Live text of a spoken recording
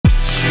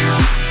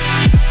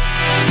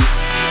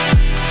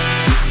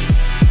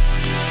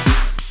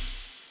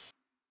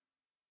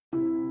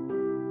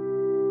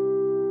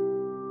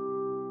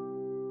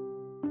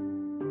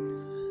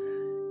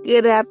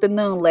Good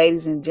afternoon,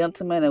 ladies and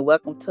gentlemen, and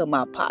welcome to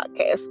my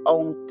podcast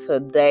on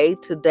today.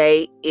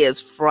 Today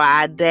is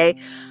Friday.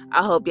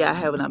 I hope y'all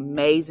have an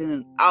amazing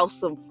and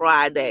awesome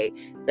Friday.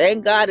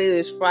 Thank God it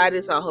is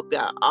Friday, so I hope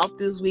y'all off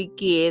this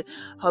weekend.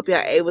 Hope y'all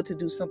able to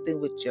do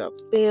something with your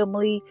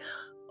family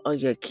or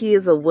your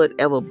kids or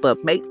whatever,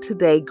 but make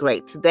today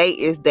great. Today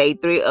is day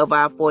 3 of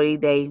our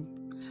 40-day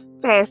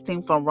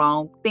fasting from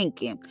wrong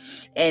thinking,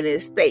 and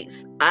it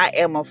states, I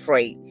am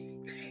afraid.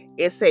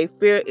 It say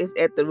fear is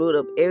at the root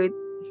of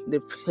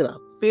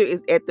fear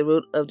is at the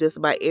root of just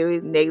about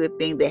every negative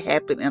thing that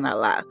happened in our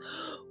lives.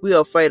 We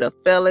are afraid of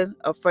failing,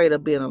 afraid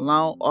of being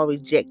alone or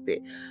rejected,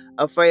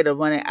 afraid of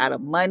running out of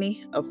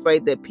money,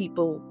 afraid that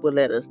people will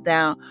let us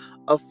down,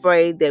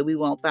 afraid that we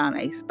won't find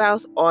a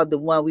spouse or the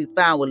one we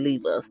found will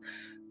leave us.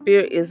 Fear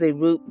is a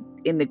root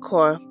in the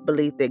core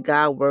belief that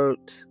God's word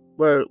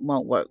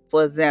won't work.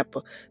 For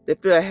example, the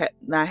fear of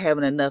not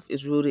having enough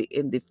is rooted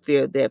in the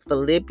fear that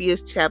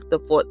Philippians chapter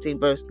 14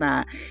 verse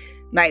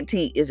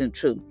 19 isn't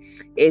true.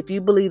 If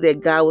you believe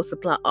that God will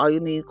supply all you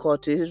need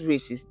according to his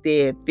riches,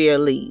 then fear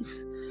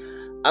leaves.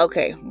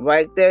 Okay,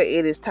 right there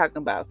it is talking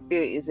about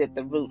fear is at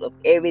the root of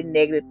every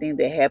negative thing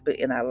that happened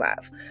in our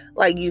life.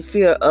 Like you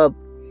fear of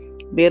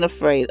being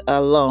afraid,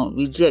 alone,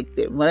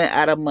 rejected, running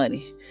out of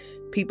money,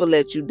 people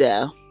let you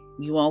down,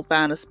 you won't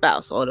find a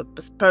spouse, or the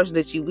person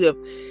that you with,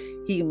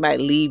 he might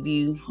leave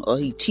you, or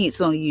he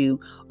cheats on you,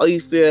 or you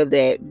fear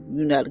that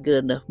you're not a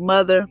good enough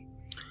mother,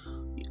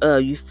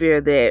 you fear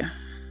that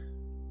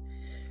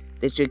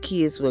your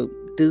kids will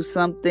do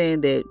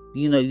something that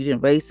you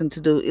didn't raise them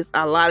to do. It's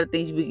a lot of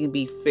things we can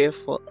be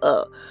fearful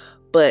of,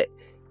 but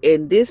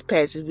in this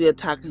passage we are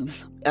talking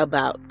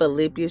about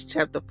Philippians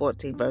chapter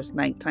 14 verse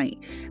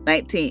 19, and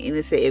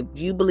it said, if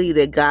you believe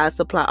that God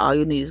supply all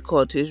your needs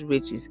according to his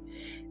riches,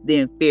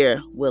 then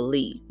fear will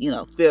leave.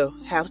 Fear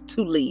has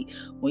to leave.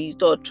 When you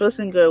start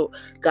trusting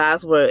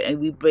God's word, and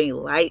we bring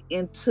light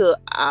into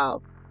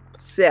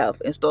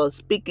ourselves and start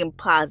speaking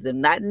positive,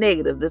 not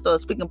negative. Let's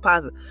start speaking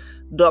positive.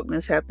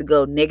 Darkness have to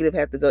go, negative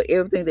have to go.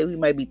 Everything that we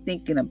might be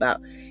thinking about,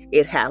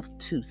 it has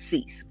to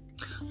cease.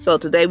 So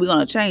today we're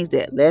going to change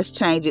that. Let's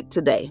change it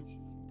today.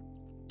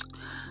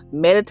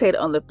 Meditate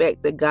on the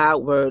fact that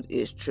God's word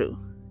is true.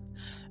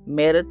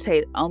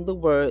 Meditate on the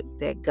word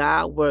that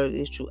God's word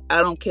is true.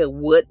 I don't care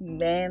what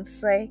man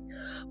say,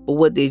 but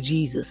what did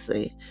Jesus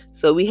say?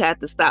 So we have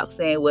to stop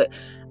saying what.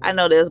 I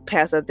know there's a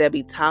pastor out there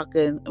be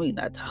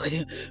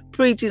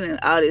preaching and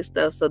all this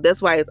stuff. So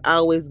that's why it's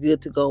always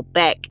good to go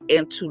back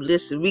and to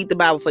listen, read the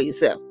Bible for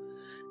yourself.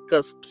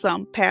 Because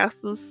some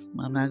pastors,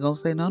 I'm not going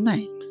to say no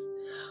names,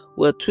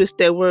 will twist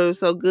their words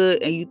so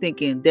good, and you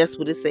thinking that's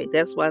what it say.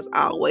 That's why it's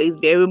always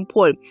very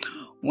important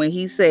when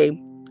he say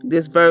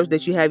this verse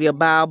that you have your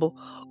Bible,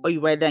 or you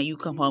write it down, you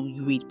come home,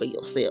 you read for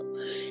yourself.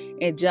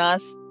 In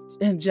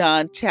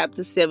John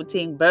chapter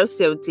 17 verse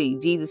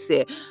 17, Jesus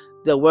said,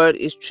 the word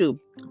is true.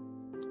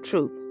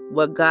 Truth.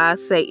 What God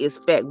say is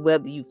fact,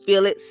 whether you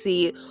feel it,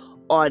 see it,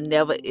 or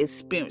never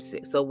experience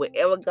it. So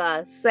whatever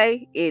God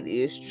say, it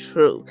is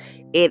true.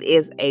 It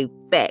is a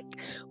fact,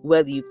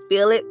 whether you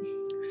feel it,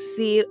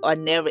 see it, or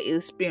never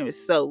experience.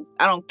 So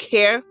I don't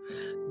care.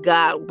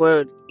 God's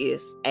word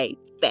is a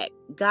fact.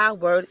 God's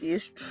word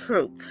is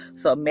true.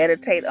 So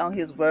meditate on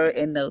his word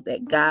and know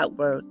that God's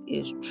word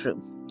is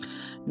true.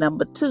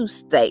 Number 2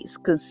 states,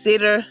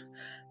 consider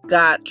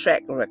God's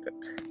track record.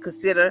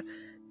 Consider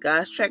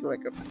God's track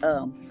record.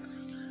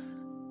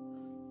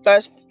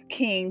 1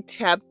 King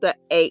chapter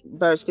 8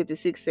 verse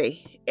 56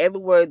 say, every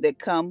word has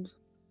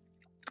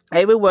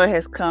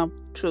come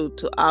true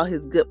to all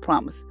his good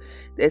promise.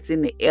 That's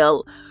in the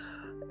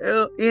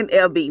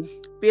NLV.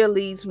 Fear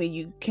leads when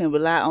you can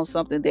rely on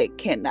something that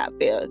cannot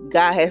fail.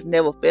 God has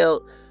never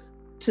failed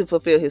to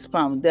fulfill his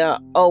promise. There are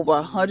over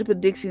 100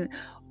 predictions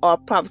or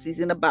prophecies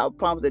in the Bible,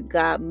 promises that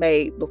God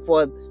made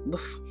before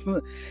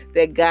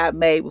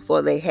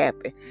they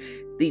happened.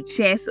 The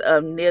chance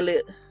of merely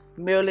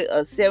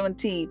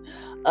 17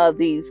 of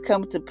these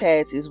coming to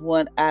pass is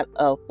 1 out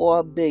of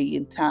 4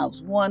 billion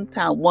times 1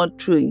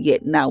 trillion,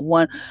 yet not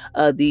one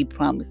of the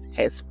promise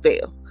has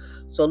failed.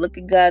 So look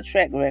at God's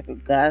track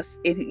record, guys.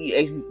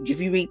 If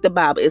you read the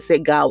Bible, it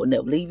said God will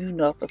never leave you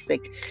nor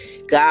forsake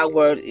you. God's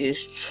word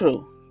is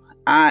true.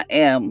 I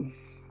am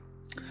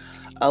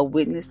a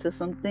witness to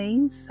some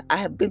things. I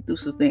have been through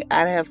some things.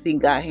 I have seen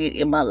God hand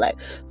in my life.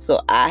 So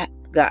I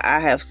got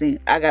a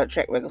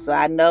track record. So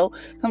I know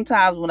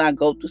sometimes when I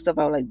go through stuff,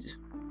 I'm like,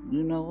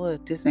 you know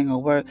what, this ain't gonna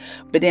work.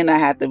 But then I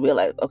have to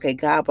realize, okay,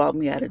 God brought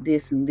me out of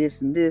this and this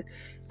and this.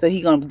 So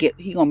he gonna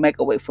make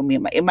a way for me.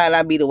 It might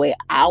not be the way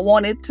I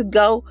want it to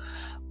go,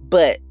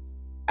 but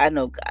I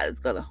know God is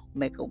gonna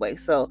make a way.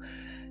 So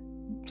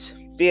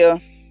fear.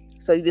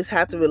 So you just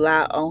have to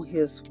rely on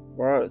his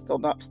word. So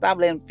stop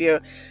letting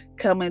fear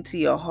come into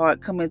your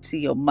heart, come into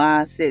your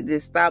mindset.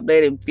 Just stop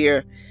being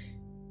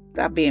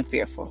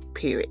fearful,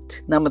 period.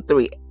 Number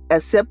 3,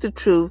 accept the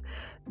truth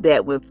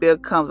that when fear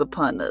comes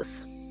upon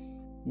us.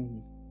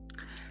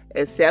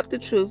 Accept the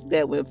truth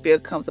that when fear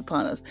comes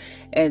upon us.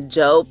 And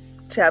Job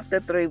chapter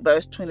 3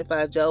 verse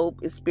 25, Job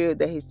experienced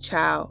that his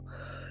child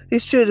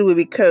His children will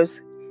be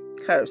cursed,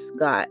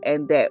 God,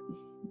 and that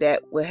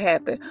will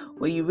happen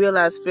when you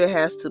realize fear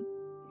has the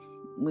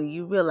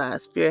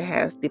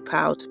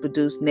power to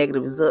produce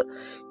negative results.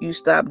 You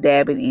stop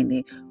dabbing in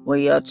it.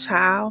 When a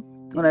child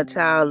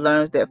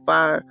learns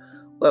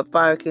what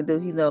fire can do,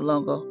 he no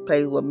longer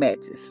plays with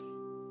matches.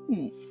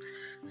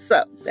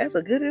 So that's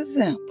a good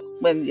example.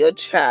 When your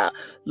child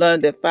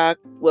learns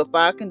what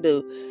fire can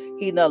do,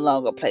 he no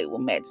longer plays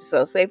with matches.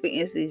 So say for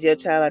instance, your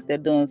child out there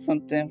doing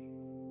something,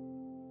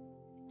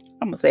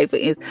 I'm gonna say for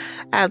instance,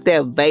 out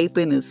there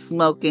vaping and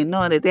smoking,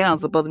 knowing that they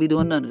aren't supposed to be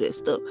doing none of that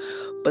stuff.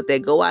 But they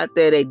go out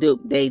there,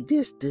 they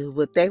just do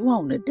what they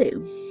want to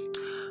do.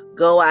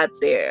 Go out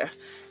there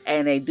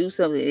and they do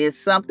something. If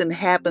something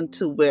happened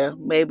to where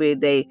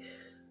maybe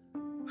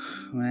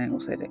I ain't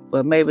gonna say that,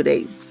 but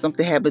maybe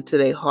something happened to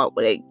their heart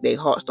where their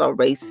heart start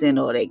racing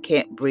or they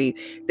can't breathe.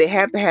 They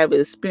have to have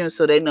an experience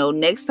so they know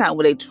next time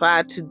when they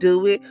try to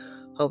do it,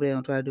 hope they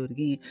don't try to do it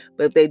again.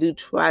 But if they do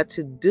try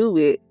to do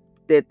it,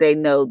 that they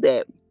know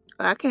that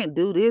I can't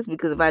do this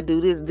because if I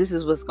do this, this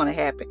is what's gonna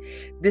happen.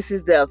 This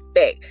is the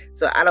effect.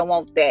 So I don't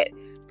want that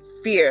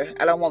fear.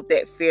 I don't want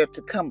that fear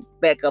to come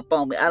back up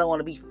on me. I don't want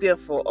to be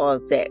fearful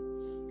of that.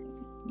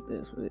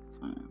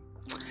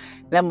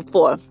 Number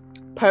 4.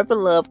 Perfect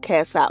love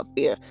casts out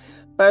fear.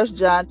 1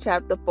 John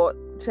chapter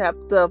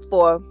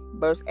 4,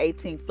 verse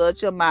 18.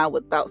 Flood your mind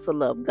with thoughts of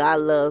love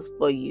God loves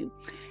for you,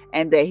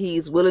 and that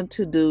He's willing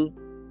to do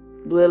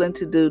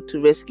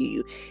to rescue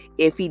you.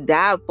 If He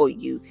died for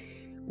you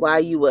while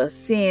you were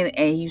sin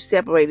and you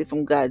separated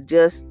from God,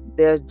 there's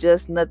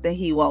just nothing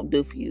He won't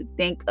do for you.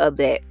 Think of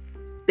that.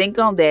 Think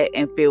on that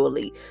and fear will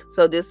leave.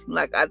 So this,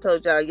 like I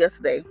told y'all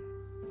yesterday,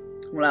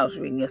 when I was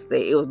reading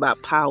yesterday, it was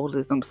about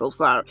powerless. I'm so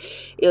sorry.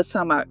 It was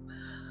talking about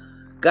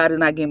God did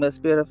not give me a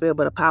spirit of fear,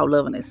 but a power,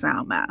 love, and a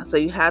sound mind. So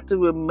you have to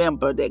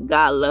remember that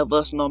God loves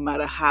us no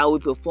matter how we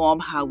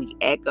perform, how we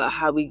act, or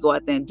how we go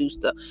out there and do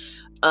stuff.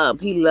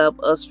 He loves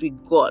us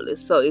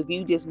regardless. So if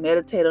you just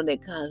meditate on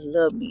that, God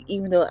love me,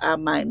 even though I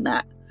might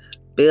not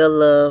feel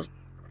love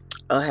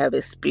or have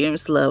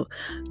experienced love,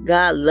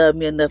 God loved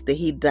me enough that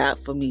He died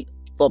for me,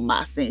 for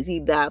my sins. He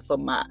died for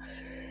my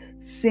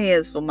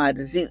sins, for my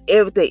disease,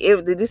 everything.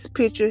 Just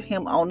picture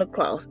Him on the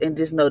cross and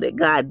just know that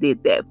God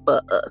did that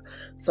for us.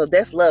 So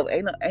that's love.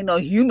 Ain't no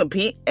human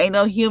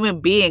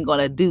being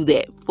gonna do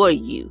that for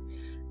you.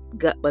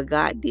 But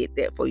God did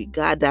that for you.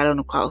 God died on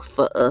the cross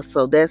for us.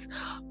 So that's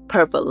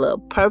perfect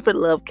love. Perfect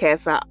love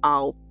casts out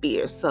all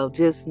fear. So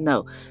just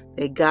know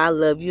that God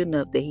loved you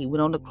enough that He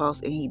went on the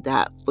cross and He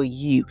died for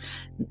you.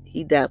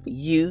 He died for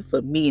you,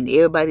 for me, and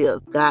everybody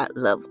else. God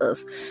loves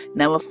us.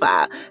 Number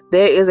 5,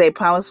 there is a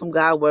promise from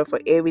God's word for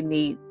every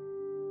need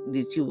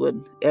that you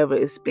would ever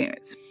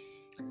experience.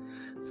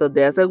 So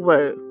there's a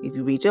word. If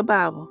you read your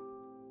Bible,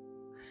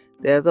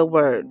 there's a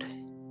word.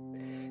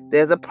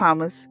 There's a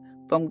promise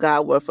from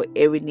God's word for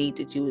every need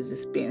that you would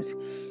experience.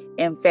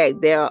 In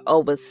fact, there are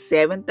over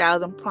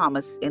 7,000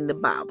 promises in the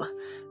Bible.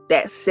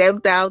 That's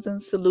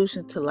 7,000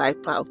 solutions to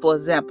life problems. For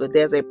example,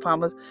 there's a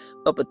promise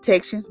for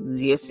protection.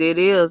 Yes, it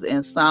is.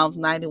 In Psalms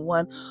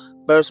 91,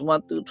 verse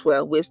 1 through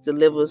 12, which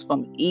delivers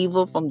from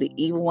the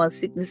evil one,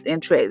 sickness,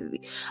 and tragedy.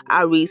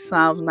 I read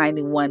Psalms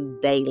 91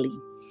 daily.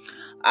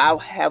 I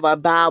have a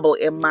Bible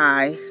in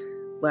my...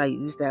 Well, I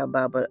used to have a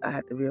Bible, but I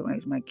had to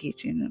rearrange my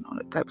kitchen and all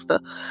that type of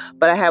stuff.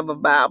 But I have a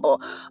Bible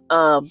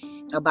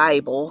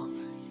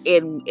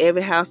in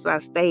every house I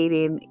stayed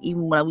in.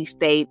 Even when we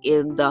stayed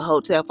in the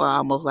hotel for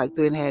almost like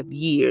 3.5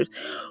 years,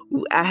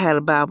 I had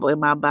a Bible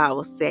in my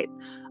Bible set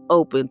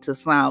open to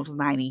Psalms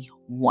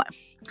 91.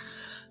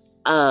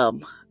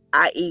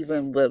 I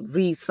even would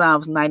read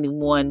Psalms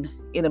 91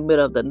 in the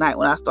middle of the night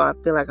when I start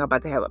feeling like I'm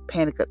about to have a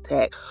panic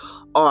attack,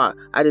 or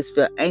I just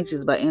feel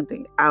anxious about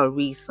anything. I would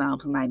read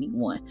Psalms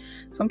 91.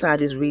 Sometimes I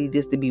just read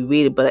just to be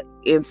reading, but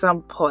in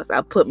some parts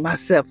I put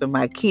myself and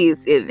my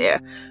kids in there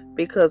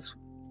because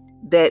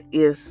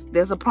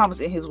there's a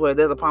promise in His word.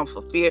 There's a promise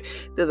for fear.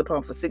 There's a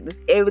promise for sickness.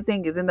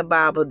 Everything is in the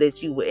Bible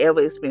that you will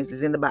ever experience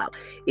is in the Bible.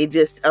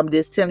 I'm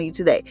just telling you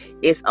today,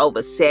 it's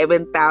over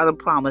 7,000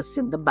 promises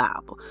in the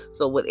Bible.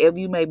 So whatever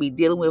you may be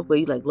dealing with, where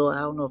you're like, Lord, I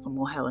don't know if I'm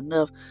gonna have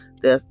enough,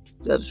 there's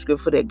a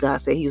scripture that God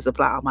said He will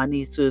supply all my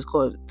needs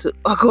according to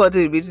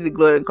the riches of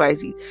glory in Christ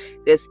Jesus.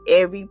 There's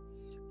every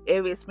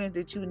experience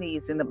that you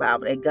need is in the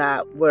Bible, and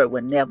God's word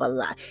will never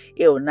lie.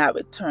 It will not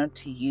return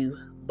to you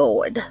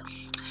void.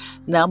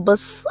 Number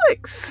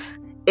 6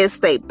 is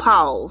stay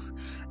pause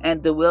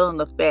and dwell on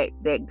the fact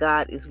that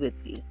God is with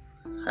you.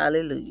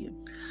 Hallelujah.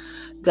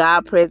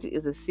 God's presence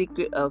is a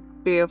secret of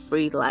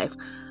fear-free life.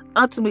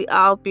 Ultimately,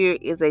 all fear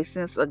is a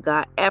sense of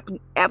God's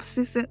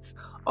absence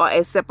or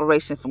a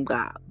separation from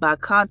God. By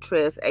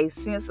contrast, a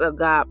sense of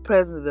God's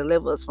presence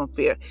delivers us from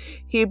fear.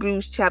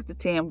 Hebrews chapter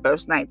 10,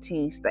 verse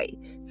 19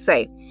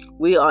 say,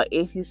 we are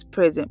in His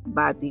presence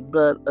by the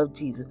blood of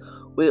Jesus.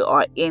 We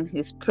are in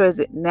His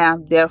presence now,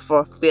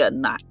 therefore fear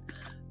not.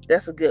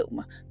 That's a good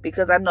one.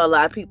 Because I know a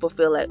lot of people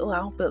feel like, oh, I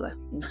don't feel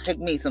like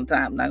me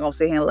sometimes. I'm not going to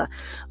say him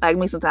like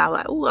me sometimes.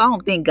 Like, oh, I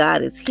don't think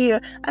God is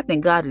here. I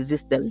think God is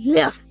just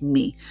left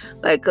me.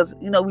 Like, because,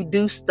 we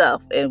do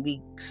stuff and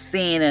we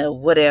sin or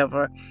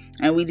whatever.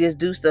 And we just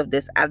do stuff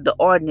that's out of the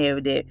ordinary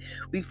that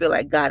we feel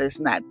like God is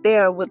not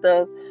there with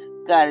us.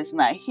 God is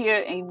not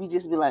here. And we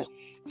just be like,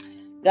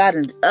 God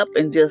is up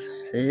and just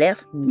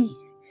left me.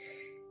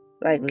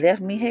 Like,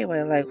 left me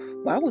haywire. Like,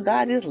 why would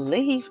God just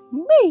leave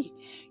me?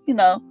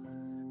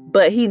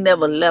 But he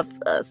never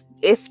left us.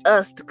 It's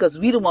us, because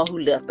we the one who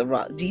left the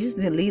rock. Jesus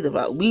didn't leave the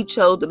rock. We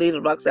chose to leave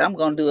the rock. Say, I'm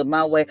going to do it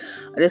my way.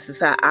 This is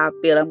how I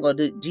feel. I'm going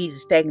to do it.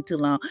 Jesus taking too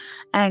long.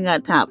 I ain't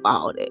got time for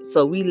all that.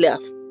 So we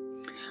left.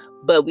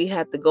 But we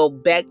have to go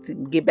back to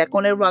get back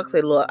on that rock.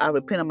 Say, Lord, I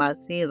repent of my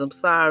sins. I'm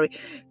sorry.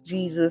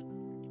 Jesus,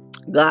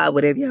 God,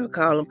 whatever y'all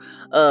call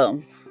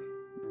him.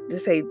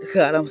 Just say,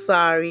 God, I'm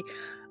sorry.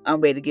 I'm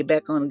ready to get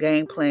back on the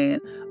game plan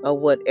or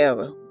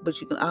whatever.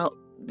 But you can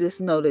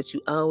just know that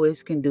you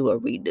always can do a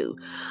redo.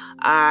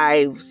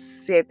 I've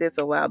said this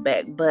a while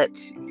back, but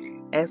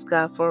ask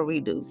God for a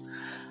redo.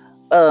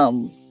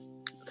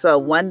 So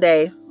one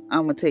day,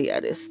 I'm going to tell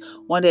y'all this.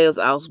 One day,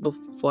 I was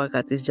before I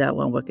got this job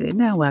where I'm working at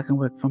now, where I can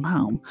work from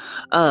home.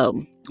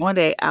 One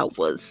day, I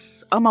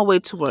was on my way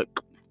to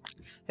work.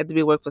 Had to be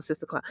at work for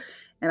 6 o'clock.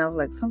 And I was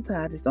like, sometimes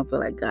I just don't feel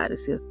like God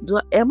is here.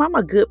 Am I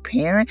a good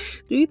parent?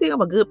 Do you think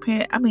I'm a good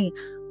parent? I mean,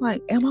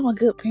 like, am I a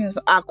good parent?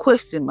 So I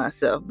question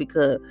myself,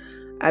 because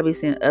I be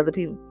seeing other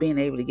people being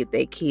able to get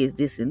their kids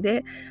this and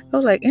that. I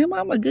was like, am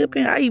I a good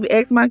parent? I even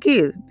asked my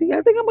kids, do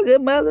y'all think I'm a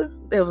good mother?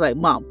 They was like,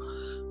 Mom.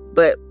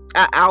 But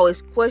I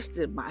always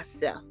question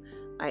myself.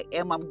 Like,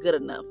 am I good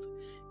enough?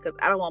 Because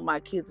I don't want my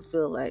kids to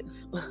feel like,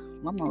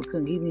 my mom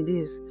couldn't give me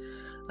this.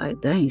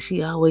 Like, dang,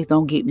 she always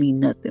don't get me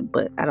nothing.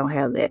 But I don't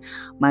have that.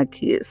 My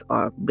kids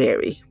are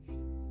very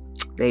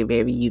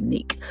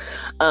unique.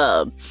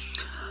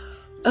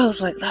 I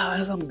was like, no,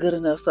 I'm good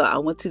enough. So I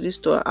went to this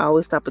store. I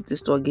always stop at this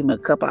store, give me a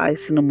cup of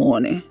ice in the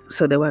morning,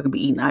 so that way I can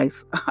be eating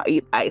ice. I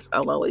eat ice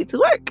on my way to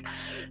work.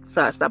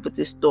 So I stopped at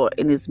this store,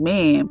 and this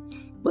man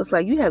was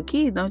like, you have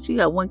kids, don't you?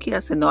 You got one kid? I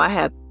said, no, I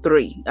have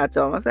 3. I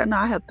told him, I said, no,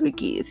 I have 3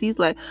 kids. He's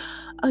like,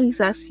 oh, he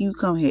said, I see you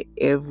come here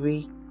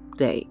every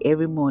day,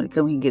 every morning,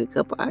 come here and get a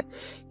cup of ice.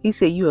 He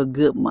said, you're a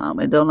good mom,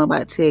 and don't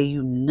nobody tell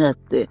you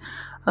nothing.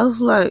 I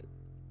was like,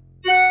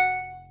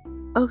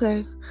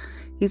 okay.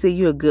 He said,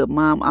 you're a good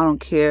mom. I don't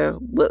care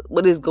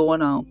what is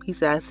going on. He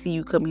said, I see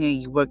you come here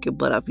and you work your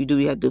butt off. You do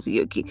what you have to do for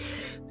your kid.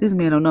 This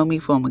man don't know me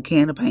from a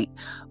can of paint.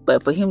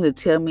 But for him to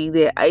tell me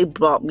that, it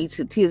brought me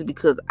to tears,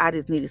 because I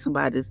just needed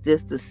somebody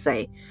just to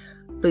say,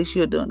 Felicia,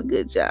 you're doing a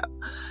good job.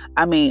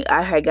 I mean,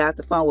 I had got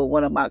the phone with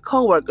one of my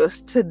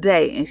coworkers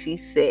today, and she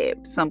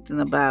said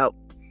something about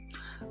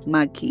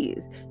my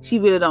kids. She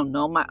really don't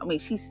know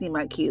she's seen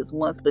my kids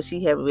once, but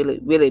she haven't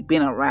really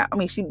been around. I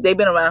mean, they've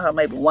been around her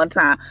maybe one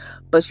time,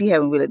 but she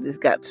haven't really just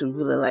got to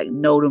really like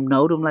know them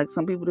like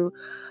some people do.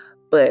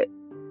 But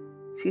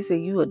she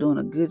said, you are doing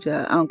a good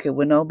job. I don't care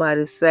what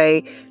nobody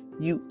say.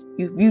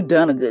 You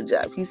done a good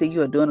job. He said,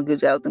 you are doing a good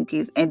job with them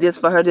kids. And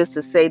just for her just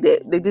to say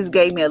that, they just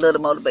gave me a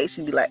little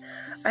motivation. Be like,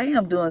 at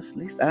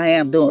least I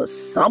am doing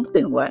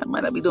something right. I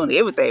might not be doing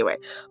everything right,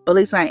 but at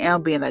least I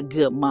am being a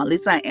good mom. At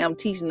least I am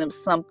teaching them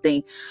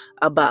something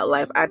about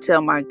life. I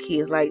tell my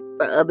kids, like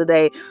the other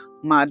day,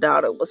 my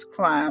daughter was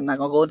crying. I'm not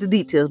going to go into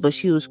details, but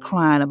she was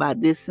crying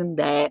about this and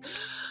that.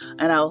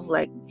 And I was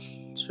like,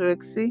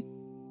 Trixie,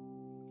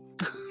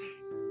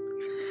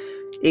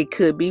 it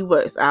could be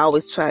worse. I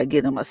always try to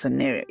give them a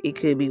scenario. It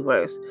could be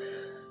worse.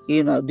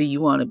 Do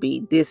you want to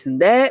be this and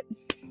that?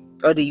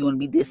 Or do you want to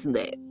be this and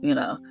that?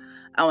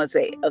 I want to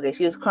say, okay,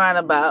 she was crying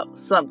about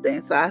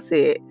something. So I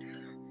said,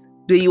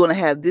 do you want to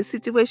have this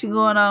situation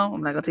going on?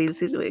 I'm not going to tell you the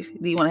situation.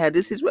 Do you want to have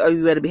this situation? Or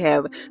you rather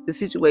have the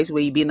situation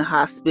where you be in the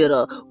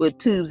hospital with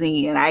tubes in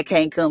you and I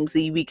can't come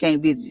see you, we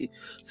can't visit you.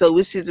 So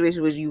which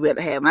situation would you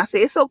rather have? And I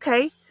said, it's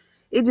okay.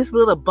 It's just a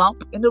little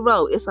bump in the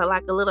road. It's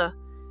like a little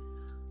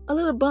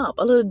bump,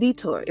 a little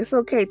detour. It's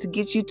okay to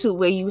get you to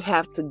where you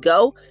have to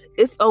go.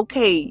 It's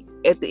okay.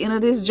 At the end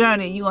of this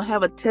journey, you're going to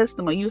have a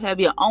testimony. You have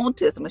your own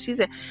testimony. She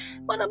said,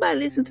 well, nobody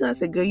listen to it. I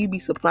said, girl, you'd be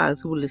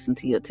surprised who will listen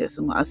to your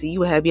testimony. I said,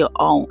 you have your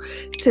own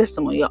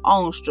testimony, your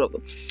own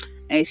struggle.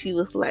 And she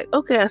was like,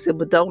 okay. I said,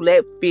 but don't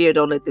let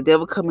the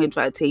devil come in and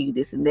try to tell you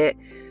this and that.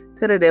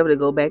 Tell the devil to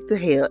go back to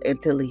hell and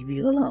to leave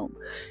you alone.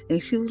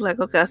 And she was like,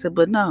 okay. I said,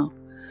 but no,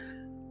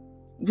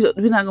 we're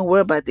not going to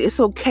worry about this. It's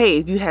okay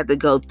if you have to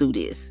go through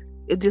this.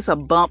 It's just a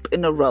bump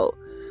in the road.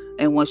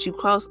 And once you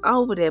cross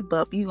over that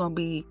bump, you're going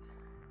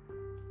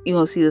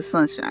to see the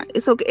sunshine.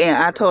 It's okay. And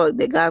I told her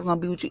that God's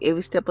going to be with you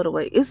every step of the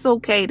way. It's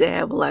okay to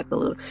have like a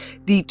little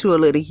detour, a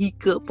little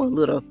hiccup,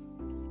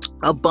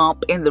 a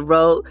bump in the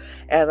road,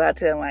 as I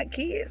tell my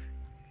kids.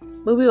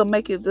 But we'll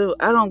make it through.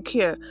 I don't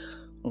care.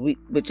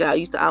 But y'all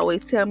used to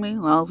always tell me, as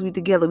long as we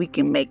together, we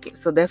can make it.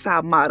 So that's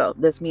our motto.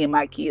 That's me and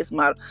my kids'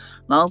 motto.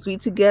 As long as we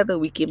together,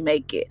 we can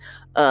make it.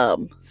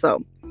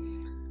 So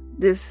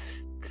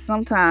this...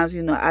 sometimes,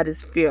 I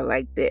just feel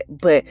like that.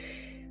 But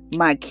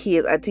my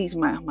kids, I teach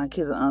my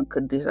kids are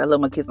unconditional. I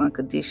love my kids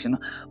unconditional.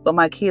 But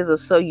my kids are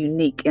so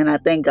unique, and I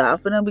thank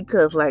God for them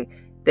because like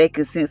they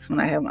can sense when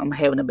I'm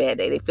having a bad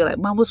day. They feel like,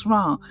 Mom, what's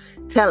wrong?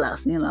 Tell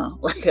us,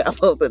 like I'm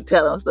supposed to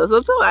tell them stuff.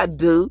 Sometimes I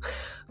do,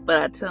 but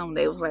I tell them,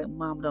 they was like,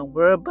 Mom, don't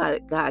worry about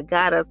it. God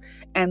got us.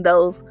 And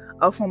those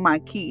are from my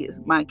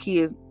kids. My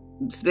kids,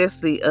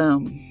 especially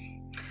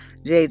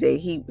JJ,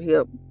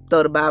 he'll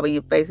throw the Bible in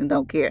your face and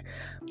don't care.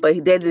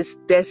 But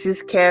that's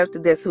his character.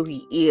 That's who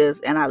he is,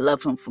 and I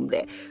love him from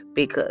that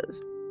because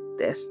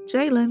that's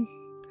Jalen.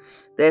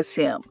 That's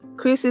him.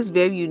 Chris is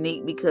very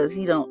unique because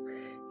he's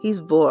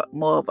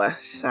more of a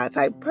shy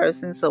type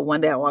person. So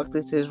one day I walked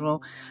into his room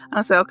and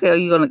I said, okay, are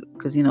you gonna,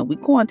 because we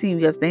quarantine,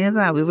 we gotta stay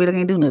inside, we really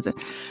can't do nothing.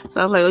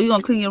 So I was like, are you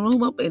gonna clean your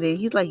room up? And then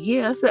he's like,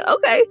 yeah. I said,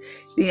 okay.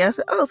 Then I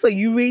said, oh, so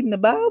you reading the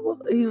Bible?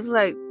 He was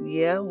like,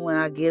 yeah, when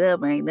I get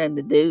up, ain't nothing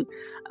to do.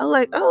 I was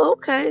like, oh,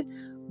 okay.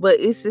 But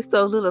it's just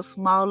those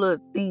small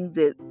little things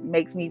that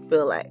makes me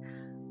feel like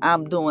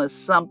I'm doing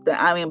something,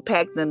 I'm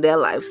impacting their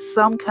life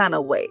some kind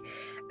of way.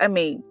 I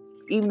mean,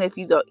 even if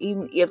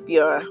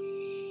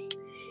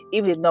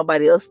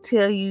nobody else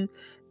tell you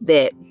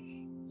that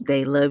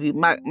they love you.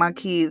 My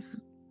kids,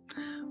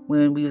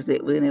 when we was at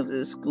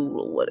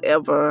school or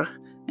whatever,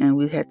 and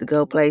we had to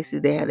go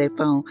places, they had their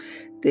phone.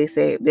 They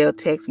say they'll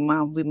text,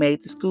 Mom, we made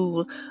it to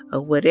school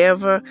or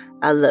whatever.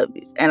 I love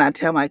you. And I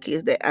tell my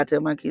kids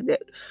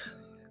that.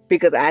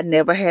 Because I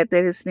never had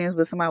that experience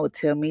where somebody would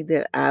tell me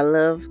that I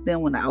love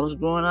them when I was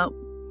growing up.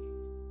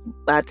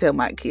 I tell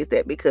my kids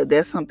that because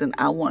that's something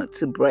I wanted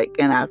to break,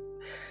 and I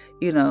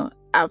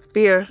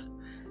fear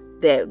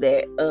that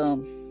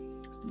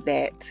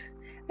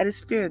I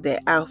just fear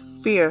that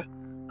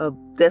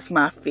that's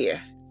my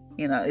fear.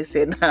 It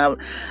said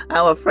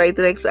I'm afraid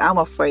I'm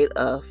afraid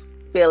of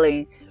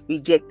feeling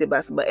rejected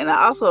by somebody, and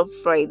I also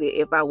afraid that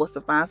if I was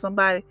to find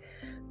somebody,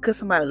 could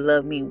somebody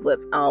love me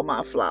with all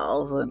my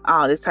flaws and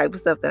all this type of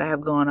stuff that I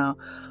have going on?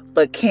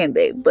 But can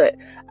they? But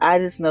I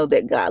just know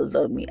that God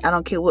loves me. I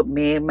don't care what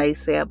man may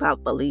say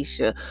about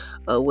Felicia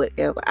or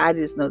whatever. I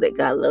just know that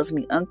God loves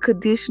me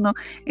unconditional.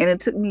 And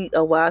it took me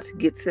a while to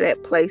get to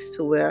that place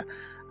to where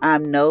I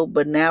know.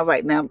 But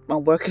right now,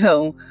 I'm working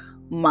on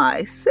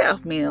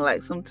myself. Meaning,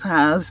 like,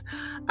 sometimes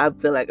I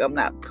feel like I'm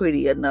not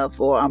pretty enough,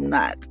 or I'm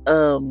not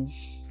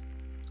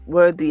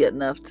worthy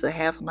enough to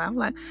have somebody. I'm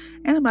like,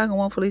 ain't nobody gonna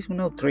want Felicia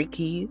with 3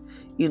 kids,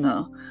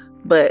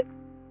 But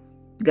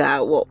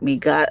God want me.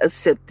 God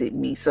accepted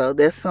me. So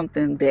that's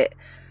something that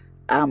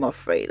I'm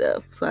afraid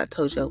of. So I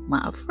told you my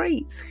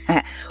afraid.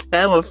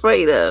 I'm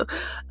afraid of.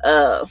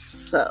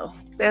 So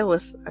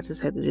I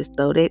just had to just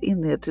throw that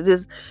in there to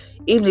just,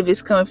 even if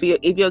it's coming for you,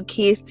 if your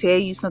kids tell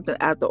you something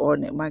out the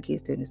ordinary. My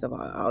kids tell me stuff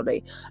all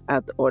day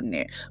out the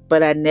ordinary,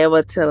 but I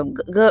never tell them,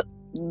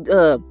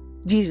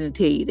 Jesus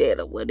tell you that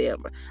or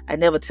whatever. I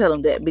never tell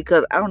them that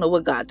because I don't know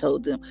what God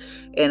told them.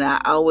 And I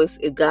always,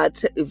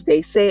 if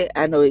they say it,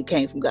 I know it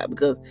came from God,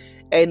 because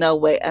ain't no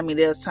way. I mean,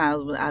 there's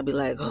times when I be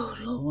like, oh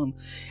Lord,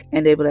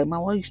 and they be like,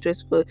 Mom, why are you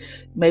stressed for?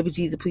 Maybe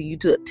Jesus put you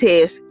to a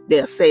test.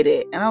 They'll say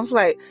that. And I was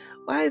like,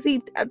 why is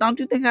he, don't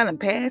you think I done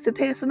passed the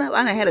test enough?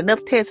 I done had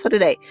enough tests for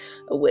today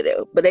or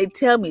whatever. But they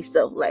tell me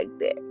stuff like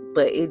that.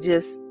 But it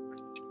just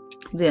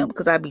them,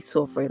 because I be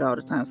so afraid all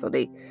the time. So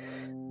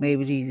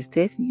maybe Jesus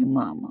testing you,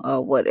 Mama,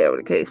 or whatever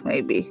the case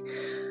may be.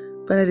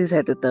 But I just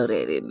had to throw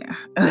that in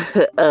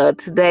there.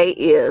 Today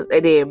is,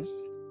 and then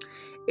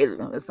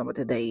it's what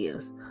today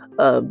is.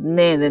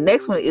 Then the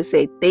next one is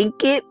say, think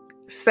it,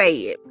 say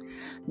it.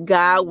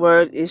 God's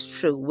word is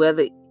true,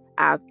 whether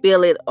I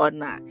feel it or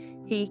not.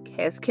 He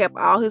has kept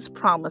all his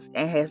promise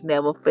and has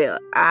never failed.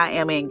 I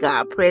am in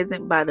God,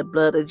 present by the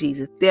blood of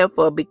Jesus.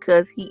 Therefore,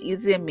 because he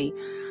is in me,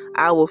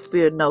 I will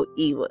fear no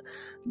evil.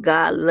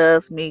 God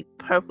loves me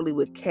perfectly,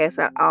 will cast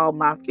out all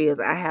my fears.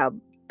 I have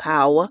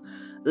power,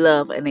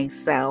 love, and a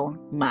sound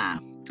mind.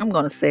 I'm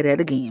going to say that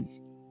again.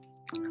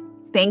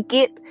 Think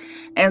it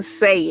and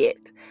say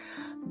it.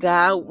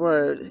 God's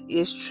word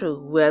is true,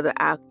 whether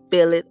I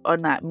feel it or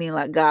not. Meaning,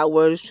 like, God's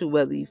word is true,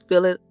 whether you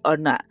feel it or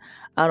not.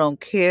 I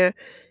don't care.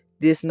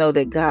 Just know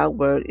that God's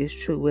word is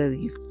true, whether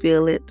you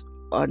feel it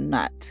or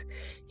not.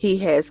 He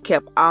has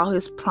kept all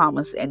his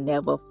promise and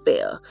never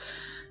failed.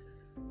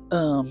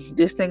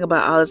 This thing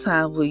about all the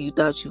times where you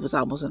thought you was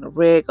almost in a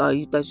wreck, or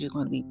you thought you were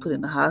going to be put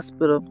in the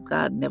hospital,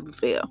 God never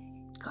failed.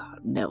 God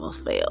never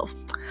failed.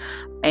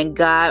 And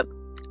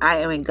I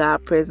am in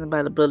God, present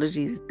by the blood of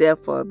Jesus.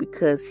 Therefore,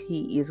 because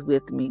he is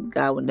with me,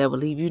 God will never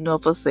leave you nor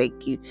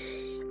forsake you.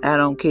 I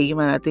don't care. You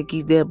might not think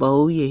he's there, but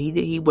oh yeah,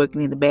 he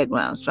working in the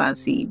background trying to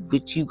see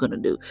what you gonna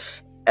do.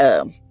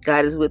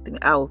 God is with me.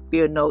 I will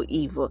fear no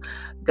evil.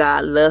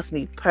 God loves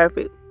me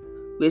perfect,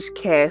 which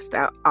cast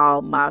out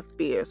all my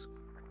fears.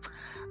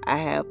 I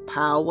have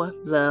power,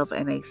 love,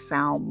 and a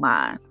sound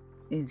mind.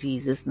 In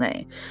Jesus'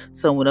 name.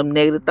 So when them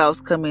negative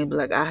thoughts come in, be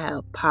like, I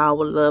have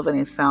power, love, and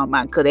a sound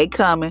mind. Because they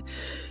coming.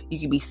 You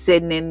can be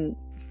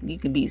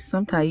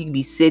sometimes you can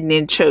be sitting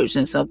in church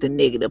and something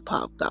negative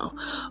popped off.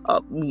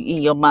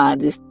 In your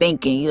mind, just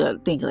thinking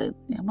like,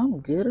 am I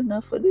good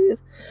enough for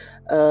this?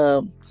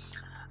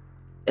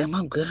 am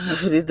I good enough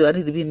for this? Do I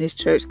need to be in this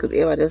church? Because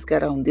everybody else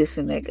got on this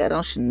and that, got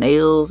on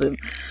Chanel's and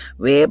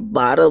red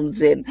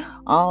bottoms and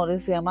all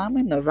this. Am I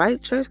in the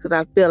right church? Because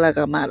I feel like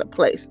I'm out of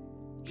place.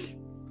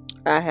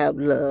 I have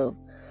love.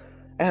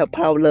 I have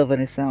power, love,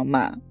 and a sound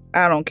mind.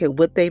 I don't care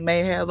what they may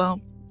have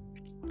on.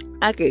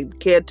 I can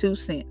care 2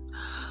 cents.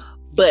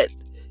 But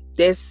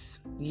that's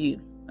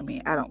you. I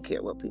mean, I don't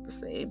care what people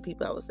say. And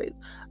people always say,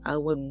 I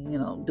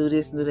wouldn't, do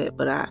this and do that.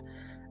 But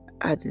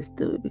I just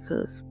do it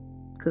because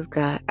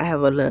God, I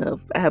have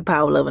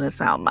power, love, and a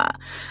sound mind.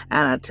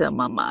 And I tell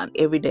my mind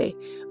every day,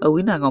 oh,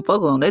 we're not going to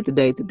focus on that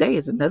today. Today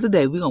is another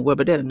day. We're going to worry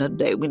about that another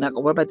day. We're not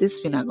going to worry about this.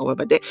 We're not going to worry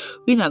about that.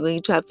 We're not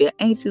going to try to feel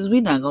anxious.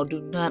 We're not going to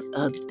do none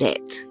of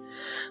that.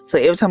 So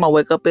every time I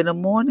wake up in the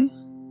morning,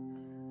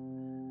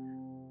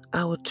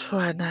 I would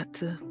try not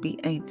to be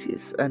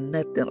anxious or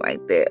nothing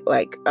like that.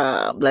 Like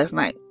last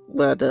night,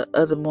 the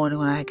other morning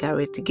when I got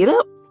ready to get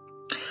up,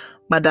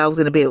 my dog was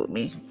in the bed with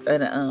me.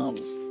 And I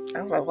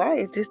was like, why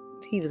is this?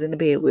 He was in the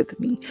bed with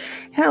me.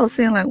 And I was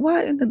saying, like,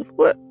 why in the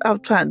world? I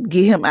was trying to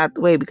get him out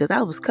the way because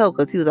I was cold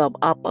because he was up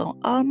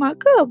on my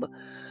cover.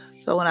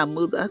 So when I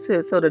moved, I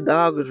said, so the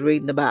dog was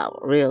reading the Bible,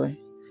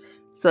 really.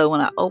 So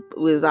when it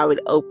was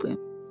already open.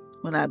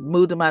 When I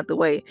moved him out the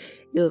way,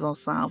 it was on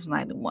Psalms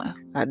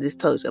 91. I just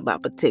told you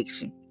about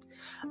protection.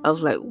 I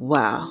was like,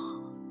 wow,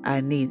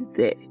 I needed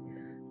that.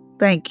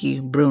 Thank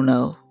you,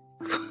 Bruno.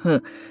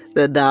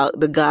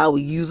 The God will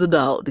use a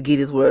dog to get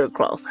his word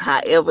across.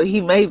 However he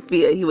may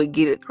feel, he would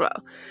get it across.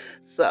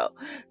 So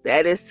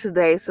that is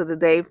today. So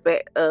today,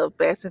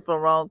 fasting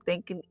from wrong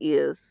thinking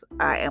is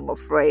I am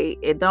afraid.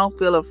 And don't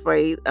feel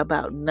afraid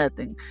about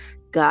nothing.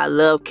 God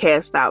love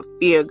cast out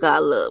fear.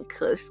 God love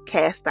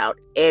cast out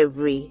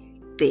everything.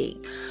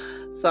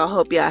 So I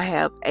hope y'all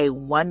have a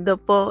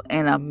wonderful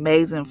and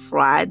amazing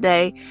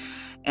Friday.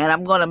 And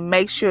I'm going to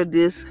make sure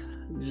this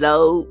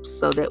loads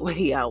so that way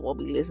y'all won't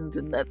be listening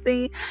to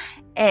nothing.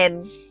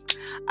 And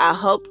I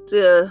hope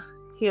to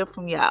hear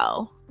from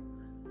y'all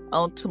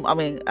y'all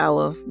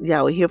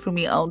will hear from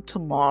me on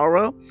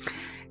tomorrow.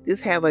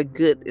 Just have a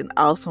good and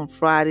awesome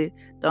Friday.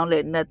 Don't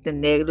let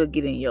nothing negative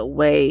get in your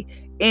way.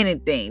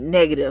 Anything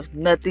negative,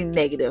 nothing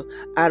negative.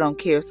 I don't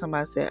care if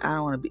somebody said, I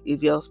don't want to be,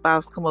 if your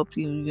spouse come up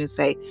to you and you can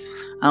say,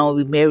 I don't want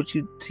to be married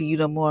to you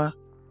no more.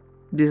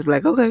 Just be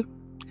like, okay.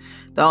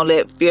 Don't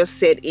let fear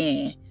set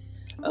in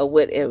or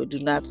whatever. Do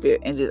not fear.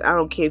 And just, I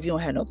don't care if you don't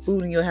have no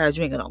food in your house,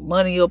 you ain't got no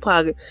money in your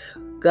pocket.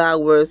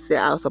 God's word said,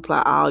 I'll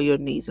supply all your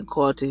needs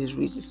according to his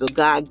riches. So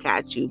God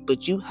got you.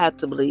 But you have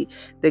to believe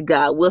that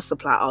God will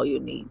supply all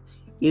your needs.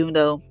 Even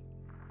though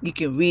you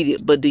can read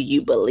it, but do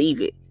you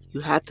believe it? You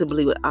have to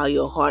believe with all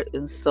your heart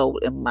and soul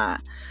and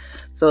mind.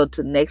 So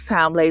till next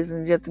time, ladies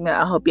and gentlemen,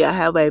 I hope y'all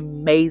have an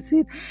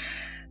amazing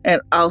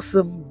and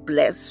awesome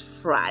blessed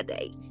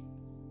Friday.